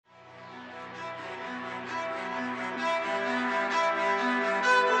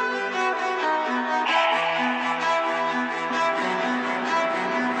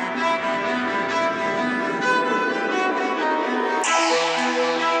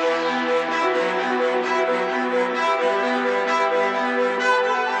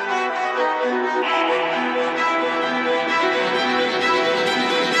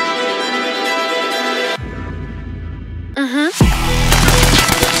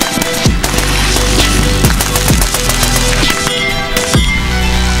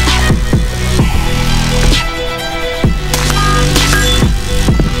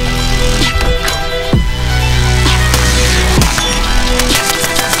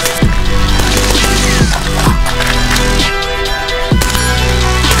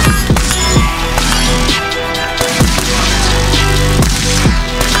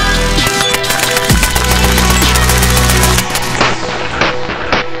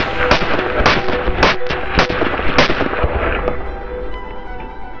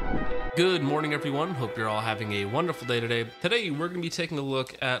Good morning, everyone. Hope you're all having a wonderful day today. Today, we're going to be taking a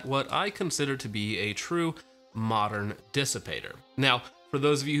look at what I consider to be a true modern dissipator. Now, for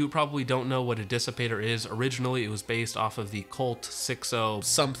those of you who probably don't know what a dissipator is, originally it was based off of the Colt 60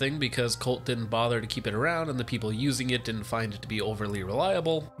 something because Colt didn't bother to keep it around and the people using it didn't find it to be overly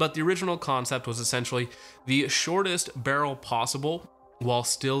reliable. But the original concept was essentially the shortest barrel possible while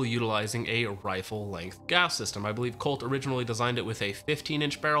still utilizing a rifle-length gas system. I believe Colt originally designed it with a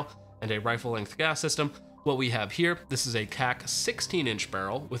 15-inch barrel and a rifle-length gas system. What we have here, this is a KAK 16-inch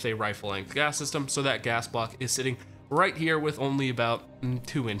barrel with a rifle-length gas system, so that gas block is sitting right here with only about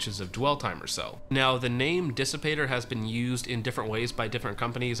 2 inches of dwell time or so. Now, the name Dissipator has been used in different ways by different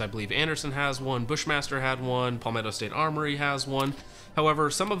companies. I believe Anderson has one, Bushmaster had one, Palmetto State Armory has one. However,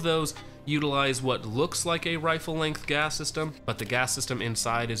 some of those utilize what looks like a rifle-length gas system, but the gas system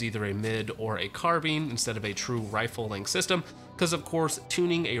inside is either a mid or a carbine instead of a true rifle-length system, because of course,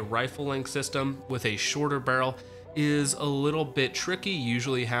 tuning a rifle-length system with a shorter barrel is a little bit tricky. You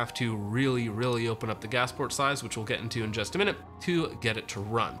usually have to really open up the gas port size, which we'll get into in just a minute, to get it to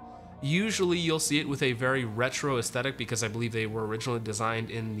run. Usually you'll see it with a very retro aesthetic because I believe they were originally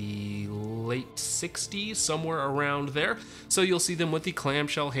designed in the late 60s, somewhere around there. So you'll see them with the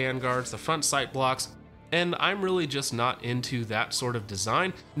clamshell handguards, the front sight blocks, and I'm really just not into that sort of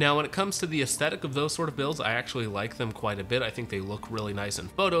design. Now, when it comes to the aesthetic of those sort of builds, I actually like them quite a bit. I think they look really nice in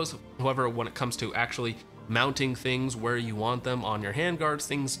photos. However, when it comes to actually mounting things where you want them on your handguards,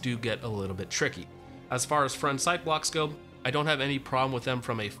 things do get a little bit tricky. As far as front sight blocks go, I don't have any problem with them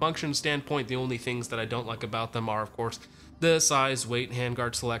from a function standpoint. The only things that I don't like about them are, of course, the size, weight,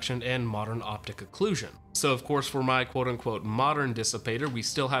 handguard selection, and modern optic occlusion. So, of course, for my quote-unquote modern dissipator, we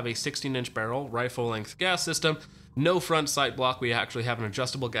still have a 16-inch barrel, rifle-length gas system, no front sight block. We actually have an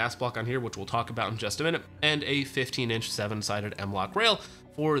adjustable gas block on here, which we'll talk about in just a minute, and a 15-inch 7-sided M-LOK rail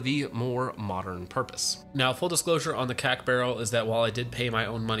for the more modern purpose. Now, full disclosure on the KAK barrel is that while I did pay my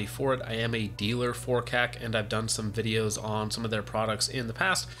own money for it, I am a dealer for KAK, and I've done some videos on some of their products in the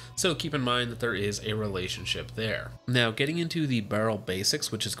past, so keep in mind that there is a relationship there. Now, getting into the barrel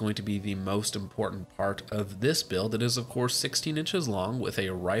basics, which is going to be the most important part of this build, it is of course 16 inches long with a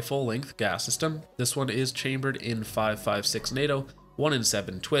rifle-length gas system. This one is chambered in 5.56 NATO, 1 in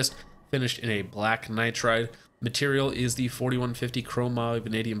 7 twist, finished in a black nitride. Material is the 4150 chrome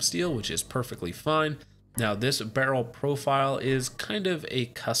vanadium steel, which is perfectly fine. Now, this barrel profile is kind of a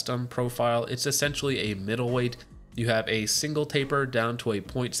custom profile. It's essentially a middleweight. You have a single taper down to a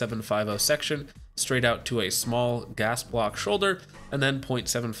 .750 section, straight out to a small gas block shoulder, and then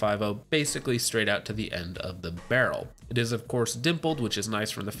 .750 basically straight out to the end of the barrel. It is of course dimpled, which is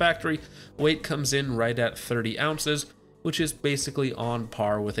nice from the factory. Weight comes in right at 30 ounces, which is basically on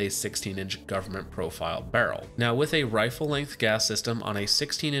par with a 16-inch government profile barrel. Now, with a rifle-length gas system on a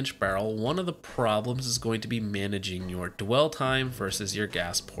 16-inch barrel, one of the problems is going to be managing your dwell time versus your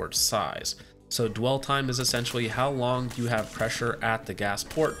gas port size. So dwell time is essentially how long you have pressure at the gas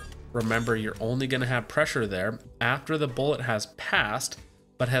port. Remember, you're only going to have pressure there after the bullet has passed,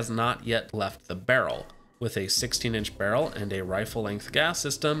 but has not yet left the barrel. With a 16-inch barrel and a rifle-length gas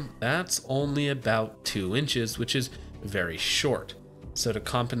system, that's only about 2 inches, which is very short. So to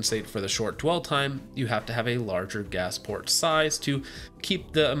compensate for the short dwell time, you have to have a larger gas port size to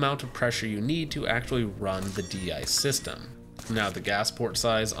keep the amount of pressure you need to actually run the DI system. Now, the gas port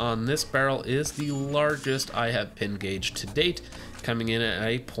size on this barrel is the largest I have pin gauged to date, coming in at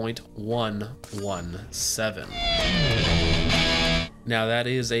a .117. Now, that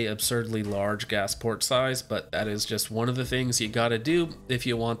is a absurdly large gas port size, but that is just one of the things you gotta do if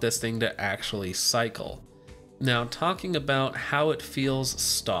you want this thing to actually cycle. Now, talking about how it feels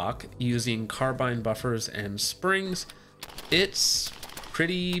stock using carbine buffers and springs, it's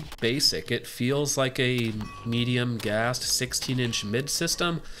pretty basic. It feels like a medium gassed 16-inch mid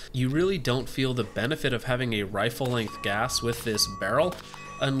system. You really don't feel the benefit of having a rifle-length gas with this barrel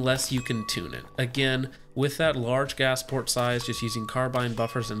unless you can tune it. Again, with that large gas port size, just using carbine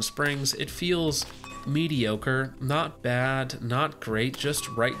buffers and springs, it feels mediocre, not bad, not great, just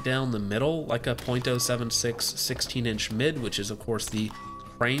right down the middle, like a .076 16-inch mid, which is of course the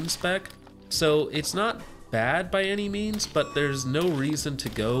frame spec. So it's not bad by any means, but there's no reason to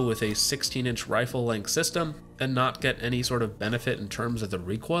go with a 16-inch rifle length system and not get any sort of benefit in terms of the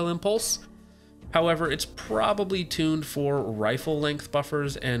recoil impulse. However, it's probably tuned for rifle length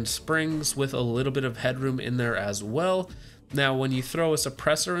buffers and springs with a little bit of headroom in there as well. Now, when you throw a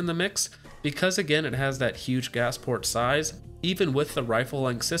suppressor in the mix, because again it has that huge gas port size, even with the rifle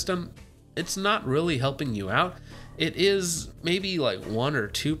length system, it's not really helping you out. It is maybe like 1 or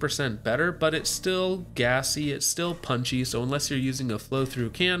 2% better, but it's still gassy, it's still punchy, so unless you're using a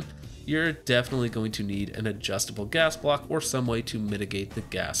flow-through can, you're definitely going to need an adjustable gas block or some way to mitigate the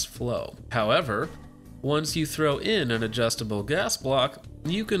gas flow. However, once you throw in an adjustable gas block,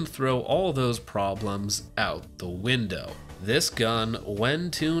 you can throw all those problems out the window. This gun, when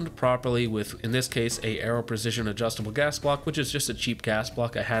tuned properly with, in this case, a Aero Precision adjustable gas block, which is just a cheap gas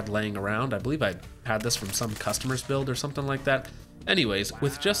block I had laying around. I believe I had this from some customer's build or something like that. Anyways,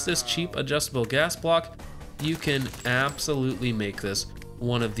 with just this cheap adjustable gas block, you can absolutely make this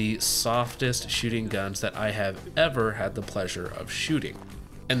one of the softest shooting guns that I have ever had the pleasure of shooting.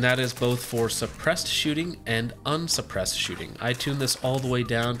 And that is both for suppressed shooting and unsuppressed shooting. I tuned this all the way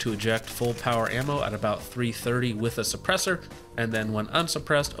down to eject full power ammo at about 330 with a suppressor, and then when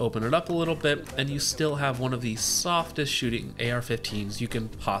unsuppressed, open it up a little bit, and you still have one of the softest shooting AR-15s you can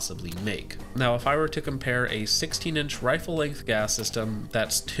possibly make. Now, if I were to compare a 16-inch rifle length gas system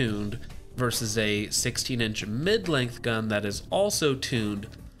that's tuned versus a 16-inch mid-length gun that is also tuned,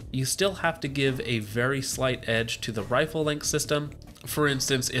 you still have to give a very slight edge to the rifle length system. For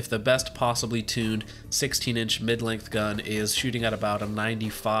instance, if the best possibly tuned 16-inch mid-length gun is shooting at about a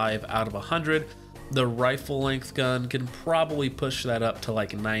 95 out of 100, the rifle length gun can probably push that up to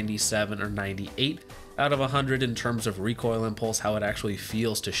like 97 or 98 out of 100 in terms of recoil impulse, how it actually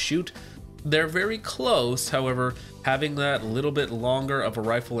feels to shoot. They're very close, however, having that little bit longer of a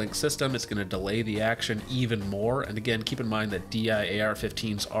rifle length system, it's going to delay the action even more. And again, keep in mind that DI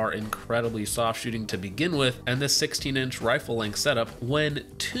AR-15s are incredibly soft shooting to begin with, and this 16-inch rifle length setup, when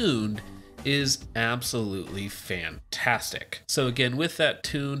tuned, is absolutely fantastic. So again, with that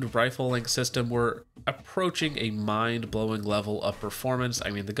tuned rifle length system, we're approaching a mind-blowing level of performance.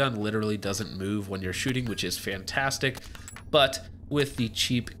 I mean, the gun literally doesn't move when you're shooting, which is fantastic, but with the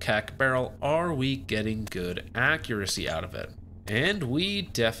cheap KAK barrel, are we getting good accuracy out of it? And we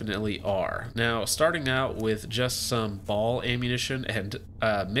definitely are. Now, starting out with just some ball ammunition and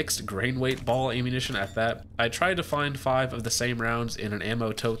mixed grain weight ball ammunition at that, I tried to find 5 of the same rounds in an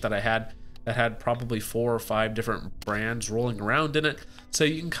ammo tote that I had that had probably 4 or 5 different brands rolling around in it. So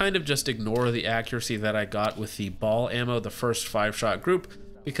you can kind of just ignore the accuracy that I got with the ball ammo, the first 5-shot group,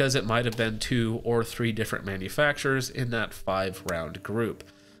 because it might have been 2 or 3 different manufacturers in that 5-round group.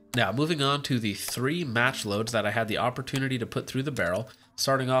 Now, moving on to the 3 match loads that I had the opportunity to put through the barrel,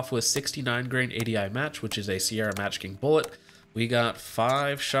 starting off with 69 grain ADI match, which is a Sierra Match King bullet. We got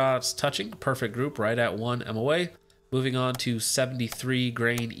 5 shots touching, perfect group, right at 1 MOA. Moving on to 73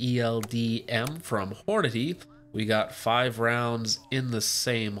 grain ELDM from Hornady, we got 5 rounds in the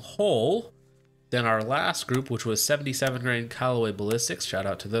same hole. Then our last group, which was 77 grain Callaway Ballistics, shout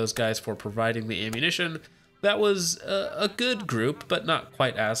out to those guys for providing the ammunition. That was a good group, but not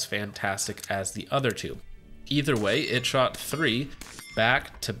quite as fantastic as the other 2. Either way, it shot 3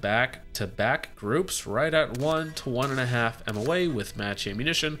 back-to-back-to-back groups right at 1 to 1.5 MOA with match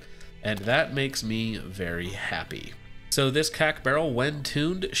ammunition, and that makes me very happy. So this KAK barrel, when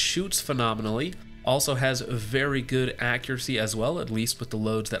tuned, shoots phenomenally. Also has very good accuracy as well, at least with the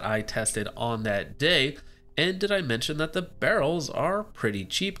loads that I tested on that day. And did I mention that the barrels are pretty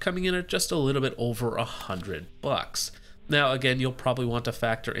cheap, coming in at just a little bit over $100. Now again, you'll probably want to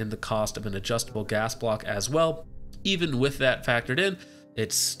factor in the cost of an adjustable gas block as well. Even with that factored in,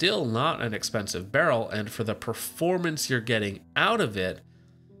 it's still not an expensive barrel, and for the performance you're getting out of it,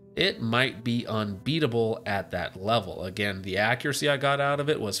 it might be unbeatable at that level. Again, the accuracy I got out of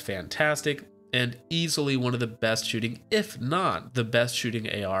it was fantastic, and easily one of the best shooting, if not the best shooting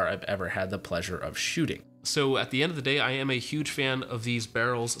AR I've ever had the pleasure of shooting. So at the end of the day, I am a huge fan of these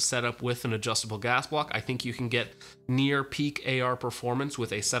barrels set up with an adjustable gas block. I think you can get near peak AR performance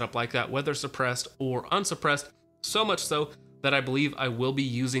with a setup like that, whether suppressed or unsuppressed, so much so that I believe I will be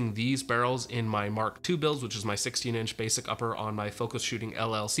using these barrels in my Mark II builds, which is my 16-inch basic upper on my Focus Shooting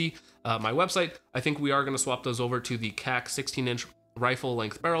LLC, my website. I think we are going to swap those over to the KAK 16-inch rifle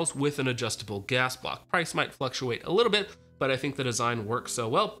length barrels with an adjustable gas block. Price might fluctuate a little bit, but I think the design works so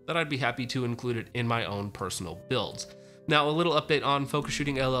well that I'd be happy to include it in my own personal builds. Now, a little update on Focus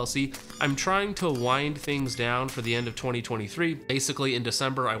Shooting LLC. I'm trying to wind things down for the end of 2023. Basically, in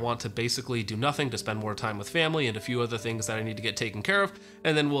December, I want to basically do nothing, to spend more time with family and a few other things that I need to get taken care of,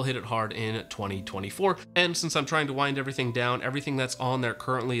 and then we'll hit it hard in 2024. And since I'm trying to wind everything down, everything that's on there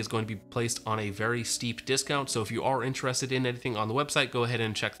currently is going to be placed on a very steep discount. So if you are interested in anything on the website, go ahead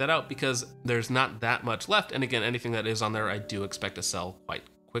and check that out, because there's not that much left. And again, anything that is on there, I do expect to sell quite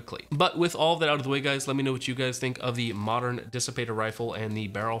quickly. But with all of that out of the way, guys, let me know what you guys think of the modern Dissipator rifle and the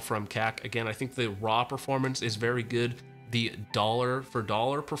barrel from KAK. Again, I think the raw performance is very good. The dollar for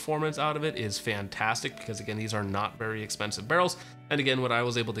dollar performance out of it is fantastic because, again, these are not very expensive barrels. And again, what I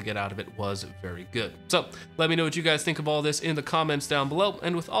was able to get out of it was very good. So let me know what you guys think of all this in the comments down below.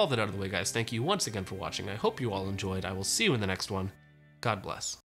 And with all that out of the way, guys, thank you once again for watching. I hope you all enjoyed. I will see you in the next one. God bless.